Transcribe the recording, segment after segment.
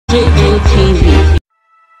JNTV.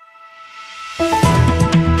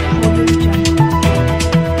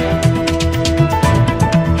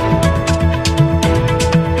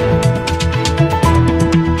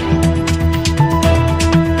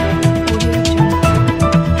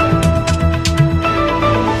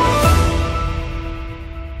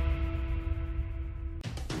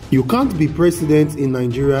 You can't be president in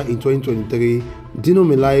Nigeria in 2023, Dino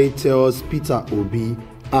Melaye tells Peter Obi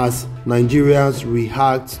as Nigerians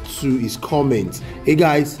react to his comments. Hey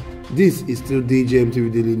guys, this is still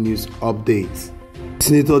DJMTV Daily News Updates.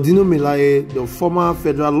 Senator Dino Melaye, the former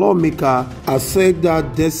federal lawmaker, has said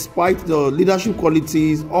that despite the leadership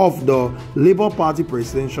qualities of the Labour Party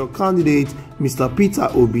presidential candidate, Mr. Peter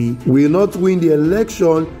Obi, will not win the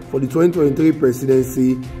election for the 2023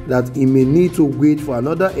 presidency, that he may need to wait for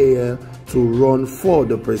another year to run for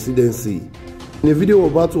the presidency. In a video we're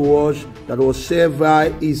about to watch that was shared via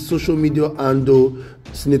his social media handle,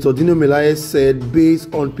 Senator Dino Melaye said,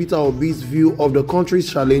 based on Peter Obi's view of the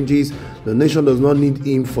country's challenges, the nation does not need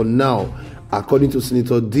him for now. According to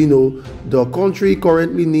Senator Dino, the country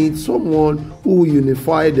currently needs someone who will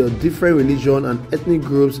unify the different religion and ethnic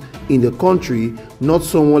groups in the country, not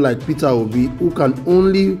someone like Peter Obi who can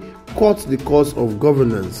only cut the cost of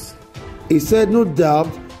governance. He said, no doubt,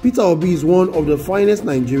 Peter Obi is one of the finest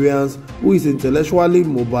Nigerians who is intellectually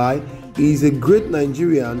mobile. He is a great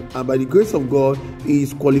Nigerian, and by the grace of God, he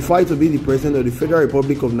is qualified to be the President of the Federal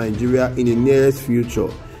Republic of Nigeria in the nearest future.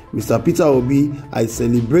 Mr. Peter Obi, I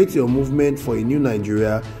celebrate your movement for a new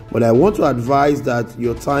Nigeria, but I want to advise that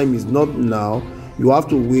your time is not now. You have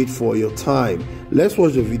to wait for your time. Let's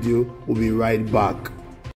watch the video. We'll be right back.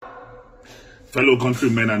 Fellow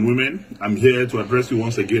countrymen and women, I'm here to address you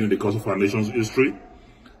once again in the course of our nation's history.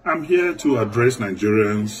 I'm here to address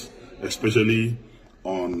Nigerians, especially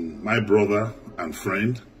on my brother and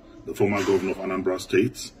friend, the former governor of Anambra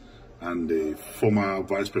State and the former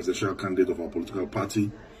vice presidential candidate of our political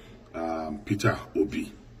party, Peter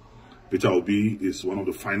Obi. Peter Obi is one of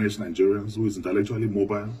the finest Nigerians who is intellectually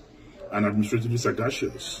mobile and administratively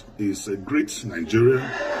sagacious. He is a great Nigerian,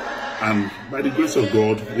 and by the grace of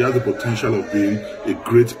God, he has the potential of being a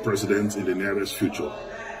great president in the nearest future.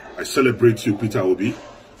 I celebrate you, Peter Obi,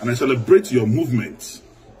 and I celebrate your movement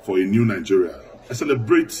for a new Nigeria. I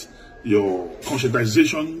celebrate your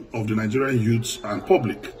conscientization of the Nigerian youth and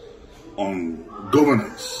public on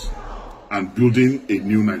governance and building a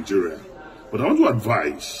new Nigeria. But I want to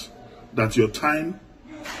advise that your time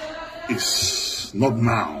is not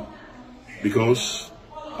now, because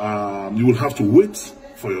you will have to wait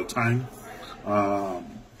for your time.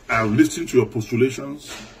 I've listened to your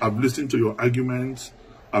postulations, I've listened to your arguments,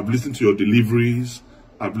 I've listened to your deliveries,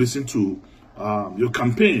 I've listened to your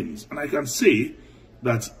campaigns, and I can say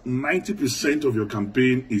that 90% of your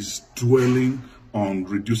campaign is dwelling on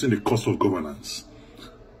reducing the cost of governance.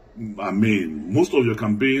 I mean, most of your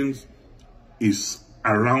campaigns is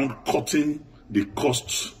around cutting the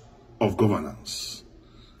cost of governance.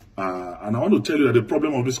 And I want to tell you that the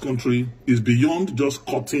problem of this country is beyond just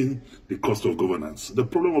cutting the cost of governance. The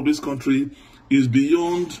problem of this country is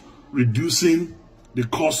beyond reducing the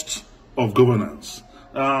cost of governance.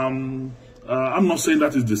 I'm not saying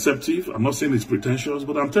that is deceptive, I'm not saying it's pretentious,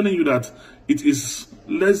 but I'm telling you that it is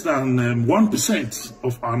less than 1%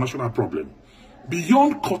 of our national problem.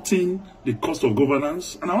 Beyond cutting the cost of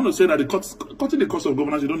governance, and I want to say that cutting the cost of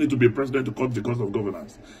governance, you don't need to be a president to cut the cost of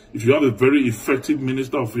governance. If you have a very effective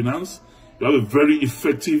Minister of Finance, you have a very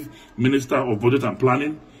effective Minister of Budget and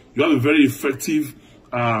Planning, you have a very effective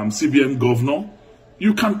CBN governor,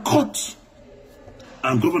 you can cut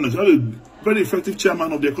governance. You have a very effective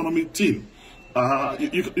chairman of the economic team.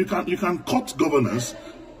 You can cut governance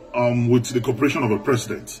with the cooperation of a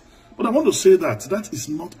president. But I want to say that that is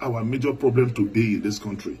not our major problem today in this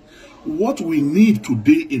country. What we need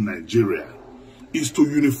today in Nigeria is to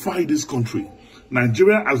unify this country.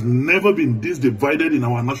 Nigeria has never been this divided in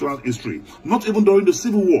our national history. Not even during the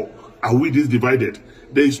Civil War are we this divided.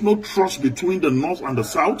 There is no trust between the North and the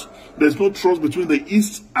South. There is no trust between the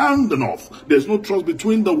East and the North. There is no trust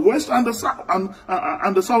between the West and the South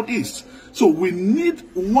and the Southeast. So we need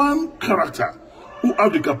one character who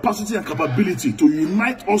have the capacity and capability to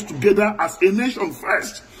unite us together as a nation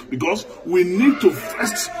first. Because we need to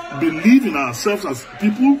first believe in ourselves as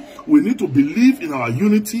people. We need to believe in our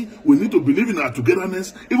unity. We need to believe in our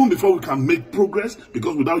togetherness, even before we can make progress.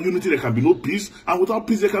 Because without unity, there can be no peace. And without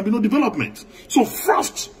peace, there can be no development. So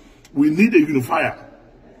first, we need a unifier.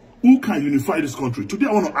 Who can unify this country? Today,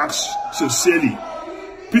 I want to ask sincerely,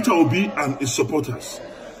 Peter Obi and his supporters,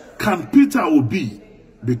 can Peter Obi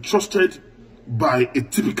be trusted by a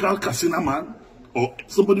typical Katsina man or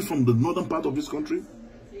somebody from the northern part of this country?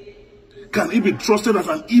 Can he be trusted as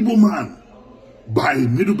an Igbo man by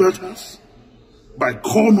Middle Belters, by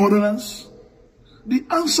core Northerners? The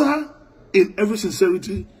answer, in every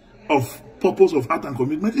sincerity of purpose, of heart and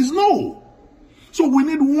commitment, is no. So we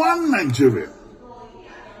need one Nigeria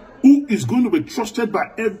who is going to be trusted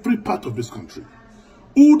by every part of this country,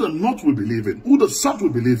 who the North will believe in, who the South will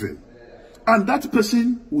believe in. And that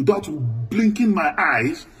person, without blinking my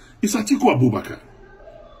eyes, is Atiku Abubakar,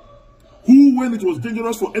 who, when it was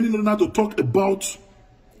dangerous for any Northerner to talk about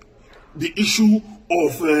the issue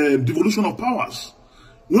of devolution of powers,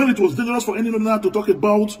 when it was dangerous for any Northerner to talk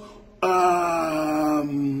about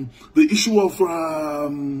the issue of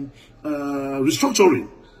restructuring,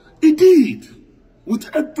 he did, with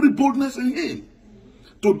every boldness in him.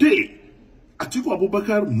 Today, Atiku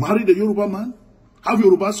Abubakar married a Yoruba man, have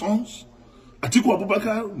Yoruba sons. Atiku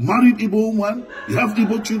Abubakar married Igbo woman, he has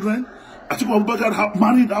Igbo children. Atiku Abubakar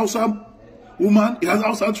married Hausa woman, he has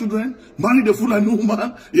Hausa children. Married a Fulani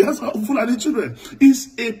woman, he has Fulani children.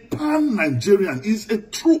 He's a pan-Nigerian, he's a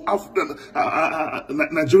true African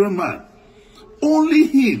Nigerian man. Only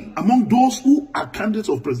him, among those who are candidates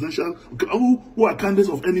of presidential, who are candidates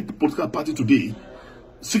of any political party today,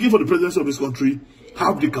 seeking for the presidency of this country,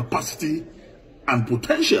 have the capacity and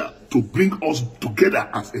potential to bring us together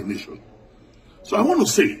as a nation. So I want to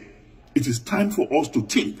say, it is time for us to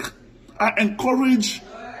think. I encourage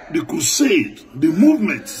the crusade, the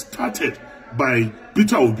movement started by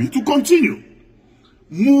Peter Obi to continue.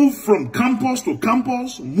 Move from campus to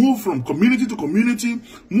campus, move from community to community,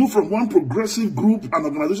 move from one progressive group and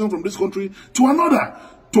organization from this country to another,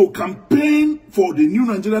 to campaign for the new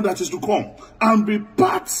Nigeria that is to come, and be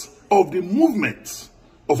part of the movement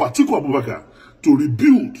of Atiku Abubakar to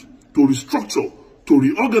rebuild, to restructure, to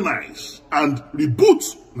reorganize, and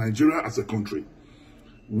reboot Nigeria as a country.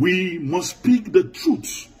 We must speak the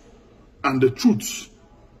truth, and the truth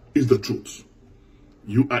is the truth.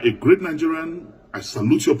 You are a great Nigerian. I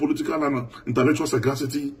salute your political and intellectual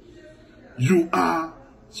sagacity. You are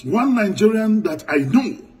one Nigerian that I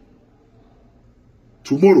know.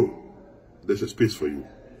 Tomorrow, there's a space for you.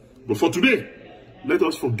 But for today, let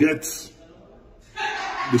us forget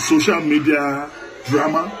the social media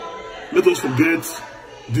drama. Let us forget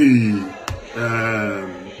the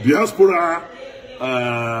diaspora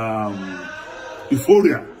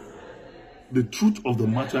euphoria. The truth of the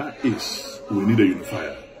matter is, we need a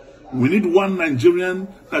unifier. We need one Nigerian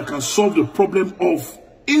that can solve the problem of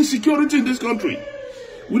insecurity in this country.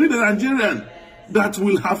 We need a Nigerian that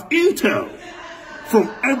will have intel from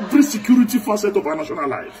every security facet of our national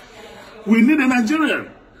life. We need a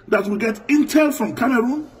Nigerian that will get intel from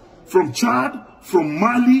Cameroon, from Chad, from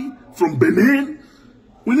Mali, from Benin.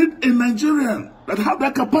 We need a Nigerian that have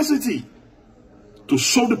that capacity to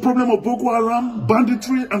solve the problem of Boko Haram,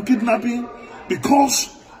 banditry, and kidnapping,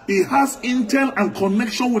 because he has intel and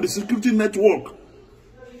connection with the security network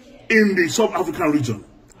in the South African region.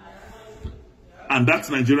 And that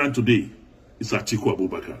Nigerian today is Atiku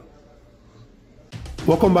Abubakar.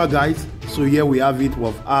 Welcome back, guys. So here we have it.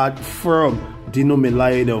 We've heard from Dino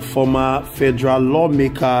Melaye, the former federal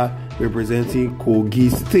lawmaker representing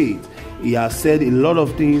Kogi State. He has said a lot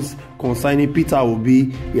of things concerning Peter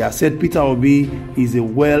Obi. He has said Peter Obi is a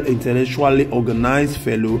well intellectually organized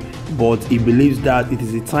fellow, but he believes that it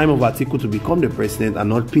is the time of Atiku to become the president and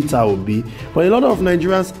not Peter Obi. But a lot of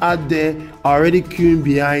Nigerians out there are already queuing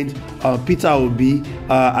behind Peter Obi,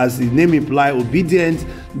 as the name implies, obedient.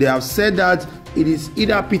 They have said that it is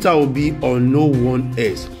either Peter Obi or no one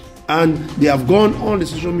else. And they have gone on the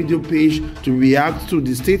social media page to react to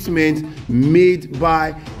the statement made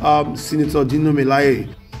by Senator Dino Melaye.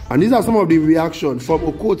 And these are some of the reactions from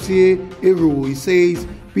Okotie Eru. He says,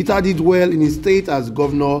 Peter did well in his state as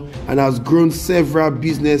governor and has grown several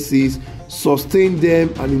businesses, sustained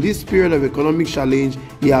them, and in this period of economic challenge,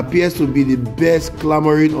 he appears to be the best,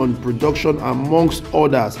 clamoring on production amongst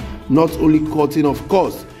others, not only cutting of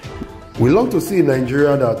costs. We love to see a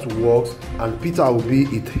Nigeria that works, and Peter Obi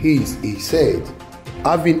it is, he said.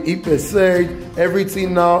 Having Ipe said,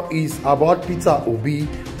 everything now is about Peter Obi,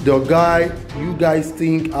 the guy you guys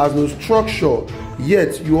think has no structure,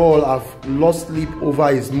 yet you all have lost sleep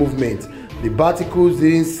over his movement. The Baticos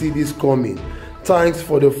didn't see this coming. Thanks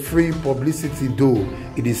for the free publicity though.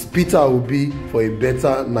 It is Peter Obi for a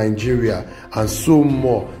better Nigeria, and so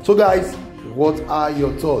more. So guys, what are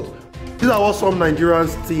your thoughts? These are what some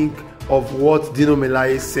Nigerians think of what Dino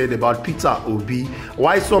Melaye said about Peter Obi.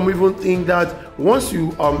 Why some even think that once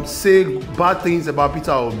you say bad things about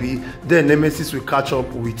Peter Obi, then Nemesis will catch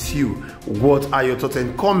up with you. What are your thoughts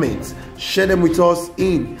and comments? Share them with us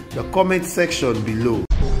in the comment section below.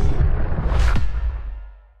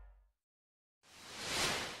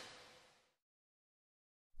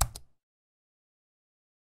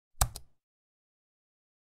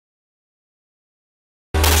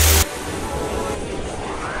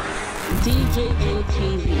 DJ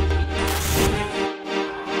ATV.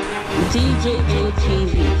 DJ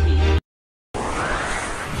ATV.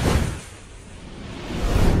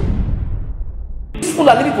 People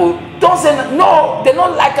are people don't say no, they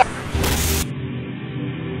don't like us.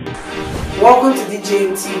 Welcome to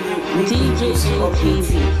DJ TV. DJ ATV.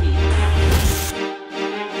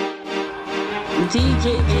 DJ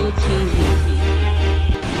ATV.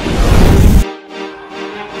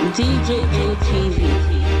 DJ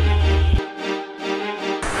ATV.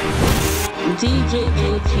 DJ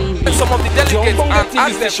ATV. Some of the delegates and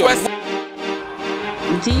ask them questions.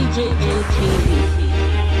 DJ ATV.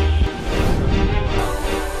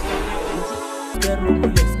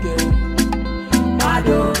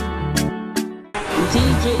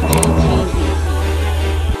 DJ ATV.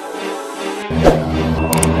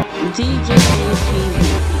 DJ ATV.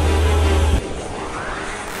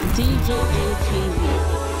 DJ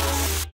ATV.